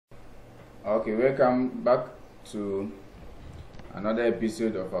Okay, welcome back to another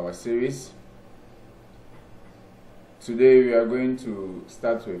episode of our series. Today we are going to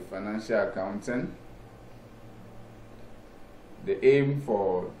start with financial accounting. The aim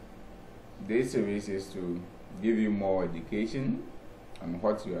for this series is to give you more education on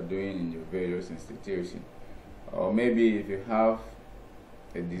what you are doing in your various institutions, or maybe if you have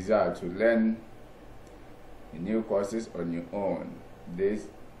a desire to learn new courses on your own, this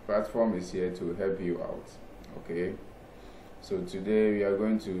platform is here to help you out. Okay, so today we are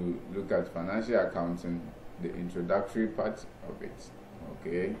going to look at financial accounting, the introductory part of it.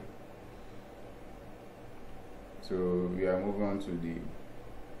 Okay, so we are moving on to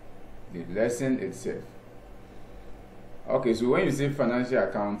the lesson itself. Okay, so when you say financial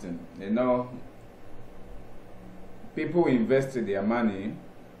accounting, people invest their money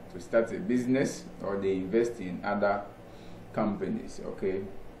to start a business, or they invest in other companies. Okay,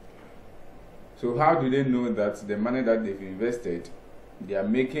 so how do they know that the money that they've invested, they are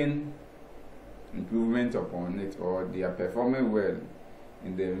making improvement upon it, or they are performing well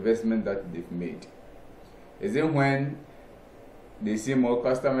in the investment that they've made? Is it when they see more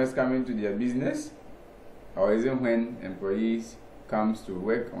customers coming to their business, or is it when employees comes to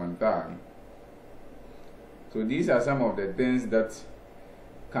work on time? So these are some of the things that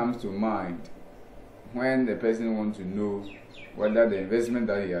comes to mind when the person wants to know whether the investment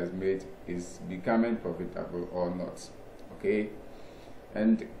that he has made is becoming profitable or not. Okay,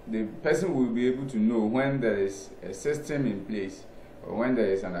 and the person will be able to know when there is a system in place, or when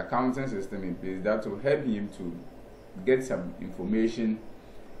there is an accounting system in place that will help him to get some information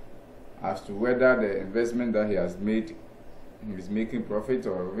as to whether the investment that he has made, he is making profit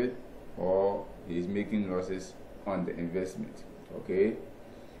of it, or he is making losses on the investment. Okay,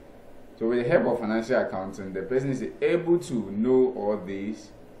 so with the help of financial accounting, the person is able to know all these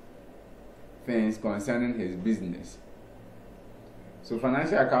things concerning his business. So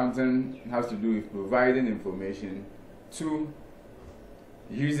financial accounting has to do with providing information to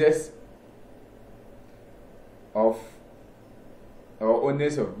users of, or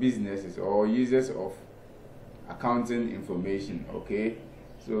owners of businesses, or users of accounting information. Okay,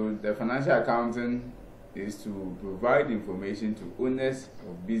 so the financial accounting is to provide information to owners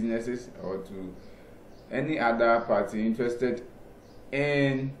of businesses, or to any other party interested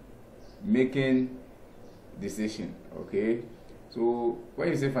in making decision. Okay, so when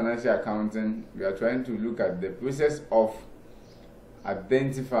you say financial accounting, we are trying to look at the process of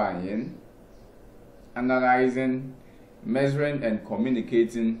identifying, analyzing, measuring, and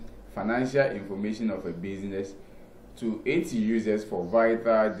communicating financial information of a business to its users for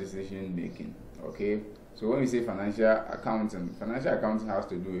vital decision making. Okay, so when we say financial accounting has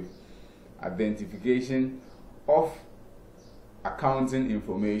to do with identification of accounting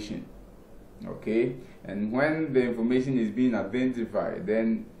information. Okay, and when the information is being identified,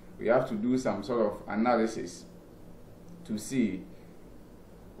 then we have to do some sort of analysis to see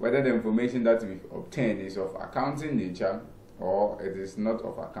whether the information that we've obtained is of accounting nature, or it is not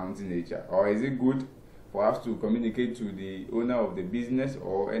of accounting nature, or is it good for us to communicate to the owner of the business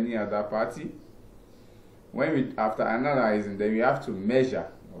or any other party. When we, after analyzing, then we have to measure.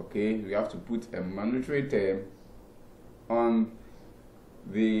 Okay, we have to put a monetary term on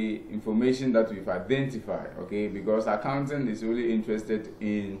the information that we've identified. Okay, because accounting is really interested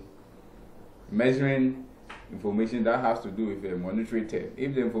in measuring information that has to do with a monetary term.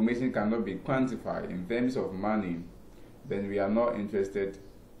 If the information cannot be quantified in terms of money, then we are not interested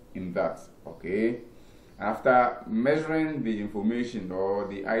in that. Okay, after measuring the information or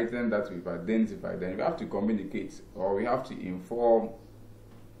the item that we've identified, then we have to communicate, or we have to inform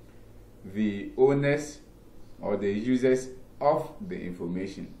the owners or the users of the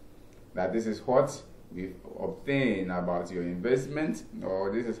information that this is what we've obtained about your investment,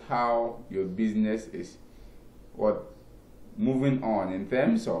 or this is how your business is moving on in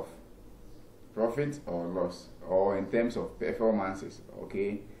terms of profit or loss, or in terms of performances.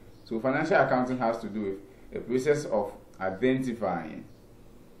 Okay, so financial accounting has to do with a process of identifying,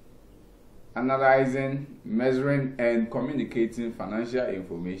 analyzing, measuring, and communicating financial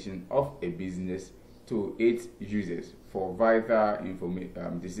information of a business to its users for vital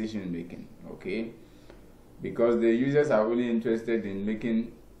decision making. Okay, because the users are really interested in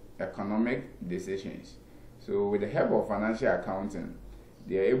making economic decisions. So with the help of financial accounting,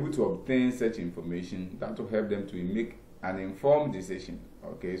 they are able to obtain such information that will help them to make an informed decision.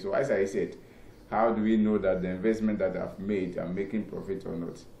 Okay, so as I said, how do we know that the investment that I've made are making profit or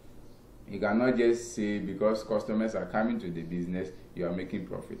not? You cannot just say because customers are coming to the business, you are making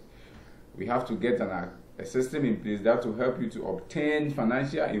profit. We have to get a a system in place that will help you to obtain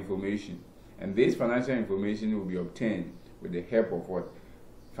financial information, and this financial information will be obtained with the help of what?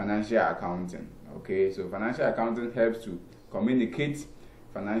 Financial accounting. Okay, so financial accounting helps to communicate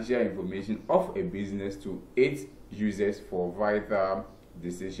financial information of a business to its users for vital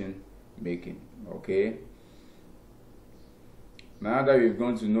decision making. Okay, now that we've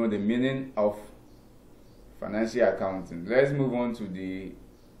gone to know the meaning of financial accounting, let's move on to the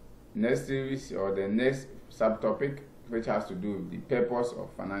next series or the next subtopic, which has to do with the purpose of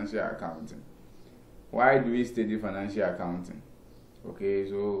financial accounting. Why do we study financial accounting? Okay,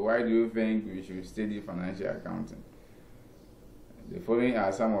 so why do you think we should study financial accounting? The following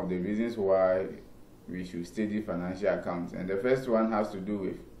are some of the reasons why we should study financial accounting. And the first one has to do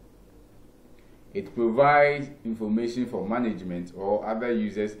with it provides information for management or other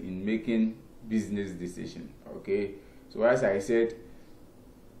users in making business decisions. Okay, so as I said,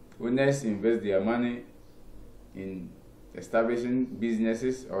 owners invest their money in establishing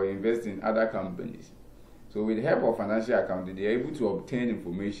businesses or invest in other companies. So with the help of financial accounting, they are able to obtain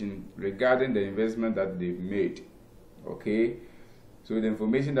information regarding the investment that they've made. Okay, so the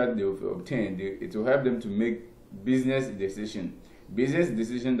information that they've obtained, it will help them to make business decision. Business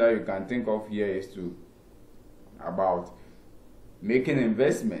decision that you can think of here is about making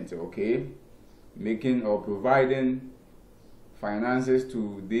investment. Okay, making or providing finances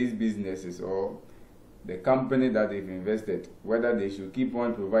to these businesses or the company that they've invested, whether they should keep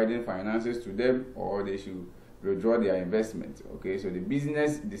on providing finances to them or they should withdraw their investment. Okay, so the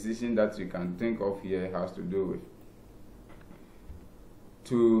business decision that you can think of here has to do with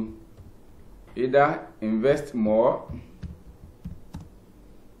to either invest more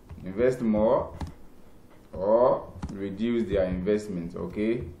or reduce their investment.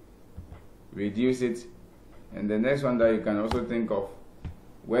 Okay, reduce it. And the next one that you can also think of,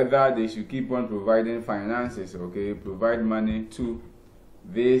 whether they should keep on providing finances, okay, provide money to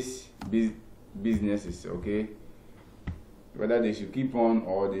these businesses, okay, whether they should keep on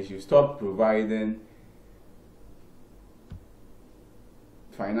or they should stop providing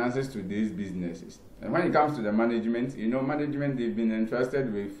finances to these businesses. And when it comes to the management, management, they've been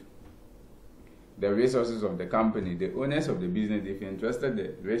entrusted with the resources of the company. The owners of the business, they've entrusted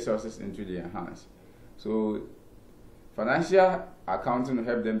the resources into their hands. So financial accounting will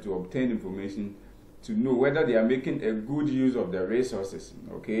help them to obtain information to know whether they are making a good use of the resources.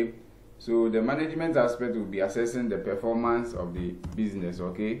 Okay, so the management aspect will be assessing the performance of the business.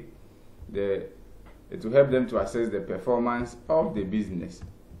 Okay, it will help them to assess the performance of the business.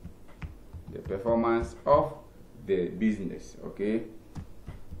 Okay,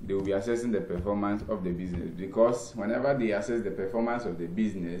 they will be assessing the performance of the business, because whenever they assess the performance of the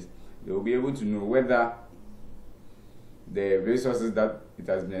business, they will be able to know whether the resources that it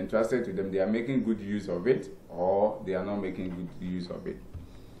has been entrusted to them, they are making good use of it or they are not making good use of it.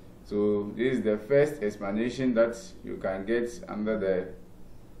 So this is the first explanation that you can get under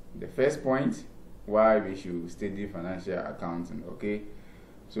the first point, why we should study financial accounting. Okay,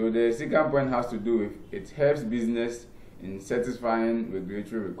 so the second point has to do with it helps business in satisfying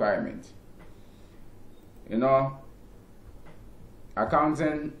regulatory requirements.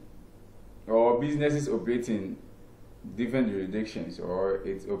 Accounting or businesses operate in different jurisdictions, or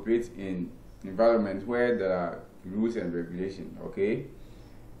it operates in environments where there are rules and regulations. Okay,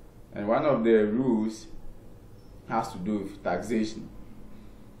 and one of the rules has to do with taxation.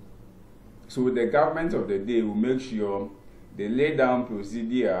 So the government of the day will make sure they lay down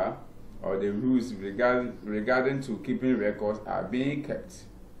procedure or the rules regarding to keeping records are being kept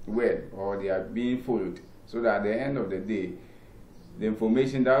well, or they are being followed, so that at the end of the day, the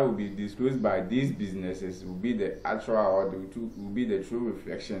information that will be disclosed by these businesses will be the actual or will be the true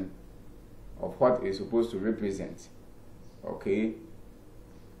reflection of what it's supposed to represent. Okay,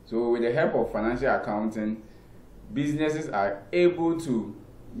 so with the help of financial accounting, businesses are able to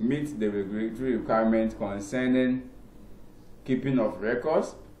meet the regulatory requirements concerning keeping of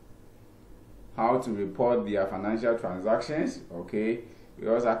records, how to report their financial transactions. Okay,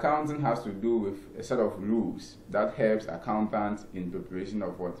 because accounting has to do with a set of rules that helps accountants in preparation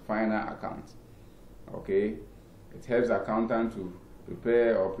of final accounts. Okay, it helps accountants to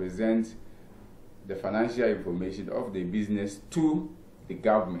prepare or present the financial information of the business to the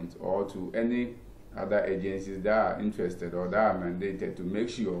government or to any other agencies that are interested or that are mandated to make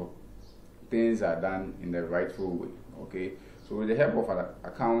sure things are done in the rightful way. Okay, so with the help of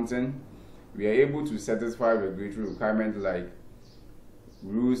accounting, we are able to satisfy regulatory requirements like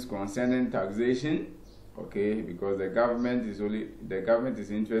rules concerning taxation. Okay, because the government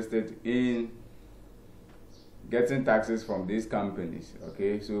is interested in getting taxes from these companies.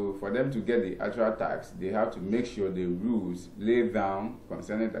 Okay, so for them to get the actual tax, they have to make sure the rules laid down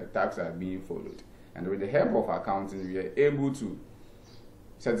concerning the tax are being followed. And with the help of accounting, we are able to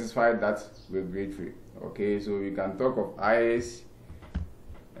satisfy that regulatory. Okay, so we can talk of IAS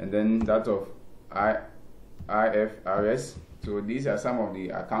and then that of IFRS. So these are some of the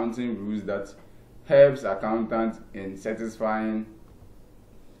accounting rules that helps accountants in satisfying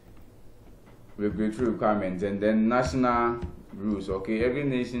regulatory requirements. And then national rules. Okay, every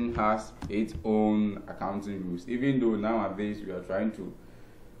nation has its own accounting rules, even though nowadays we are trying to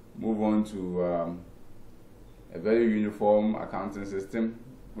move on to a very uniform accounting system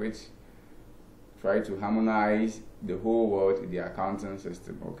which try to harmonize the whole world in the accounting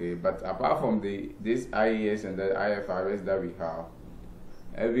system. Okay, but apart from this IAS and the IFRS that we have,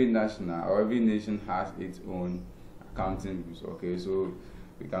 every national or every nation has its own accounting rules. Okay, so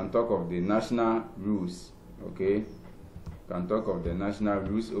we can talk of the national rules. Okay, we can talk of the national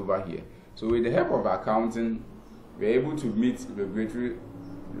rules over here. So with the help of accounting, we're able to meet regulatory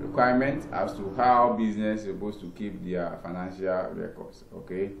requirements as to how business is supposed to keep their financial records.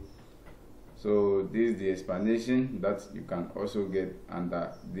 Okay, so this is the explanation that you can also get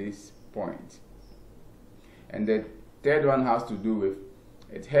under this point. And the third one has to do with,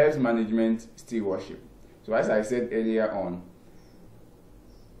 it helps management stewardship. So as I said earlier on,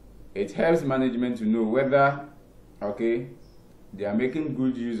 it helps management to know whether, okay, they are making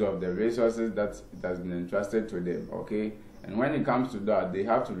good use of the resources that it has been entrusted to them. Okay, and when it comes to that, they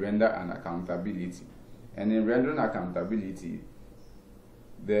have to render an accountability. And in rendering accountability,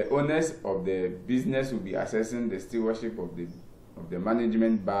 the owners of the business will be assessing the stewardship of the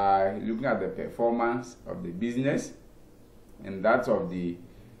management by looking at the performance of the business and that of the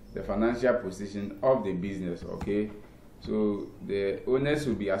financial position of the business. Okay, so the owners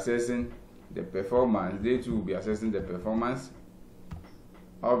will be assessing the performance. They too will be assessing the performance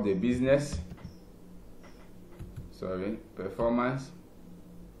of the business.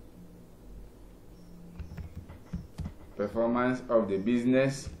 Performance of the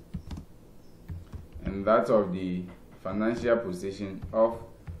business and that of the financial position of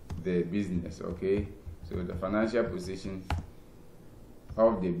the business. Okay, so the financial position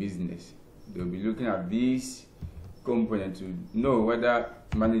of the business, they'll be looking at these components to know whether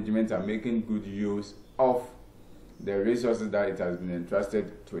management are making good use of the resources that it has been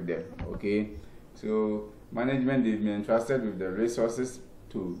entrusted to them. Okay, so management, they've been entrusted with the resources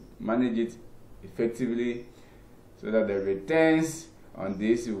to manage it effectively so that the returns on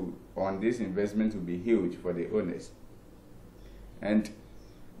this investment will be huge for the owners. And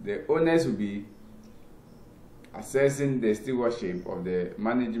the owners will be assessing the stewardship of the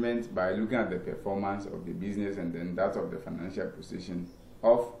management by looking at the performance of the business and then that of the financial position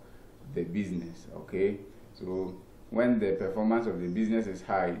of the business. Okay, so when the performance of the business is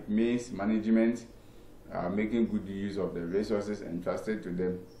high, it means management are making good use of the resources entrusted to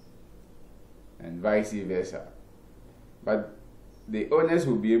them and vice versa. But the owners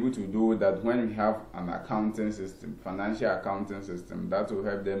will be able to do that when we have an accounting system, financial accounting system, that will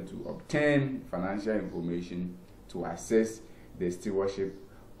help them to obtain financial information to assess the stewardship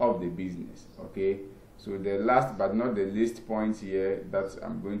of the business. Okay, so the last but not the least point here that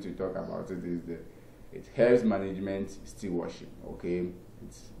I'm going to talk about it helps management stewardship. Okay,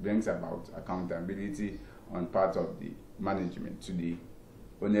 it brings about accountability on part of the management to the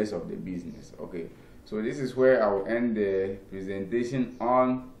owners of the business. Okay, so this is where I will end the presentation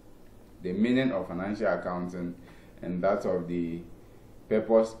on the meaning of financial accounting and that of the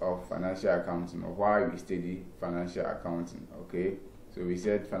purpose of financial accounting, or why we study financial accounting. Okay, so we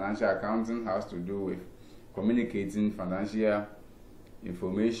said financial accounting has to do with communicating financial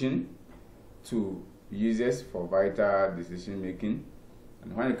information to users for vital decision making.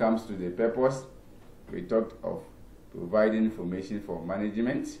 And when it comes to the purpose, we talked of providing information for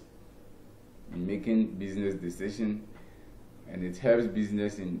management in making business decisions, and it helps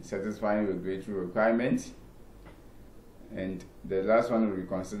business in satisfying regulatory requirements. And the last one will be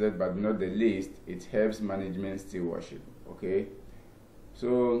considered but not the least, it helps management stewardship. Okay,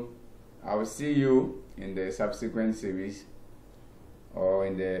 so I will see you in the subsequent series or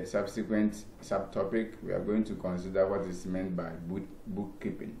in the subsequent subtopic. We are going to consider what is meant by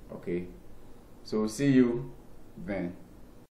bookkeeping. Okay, so see you then.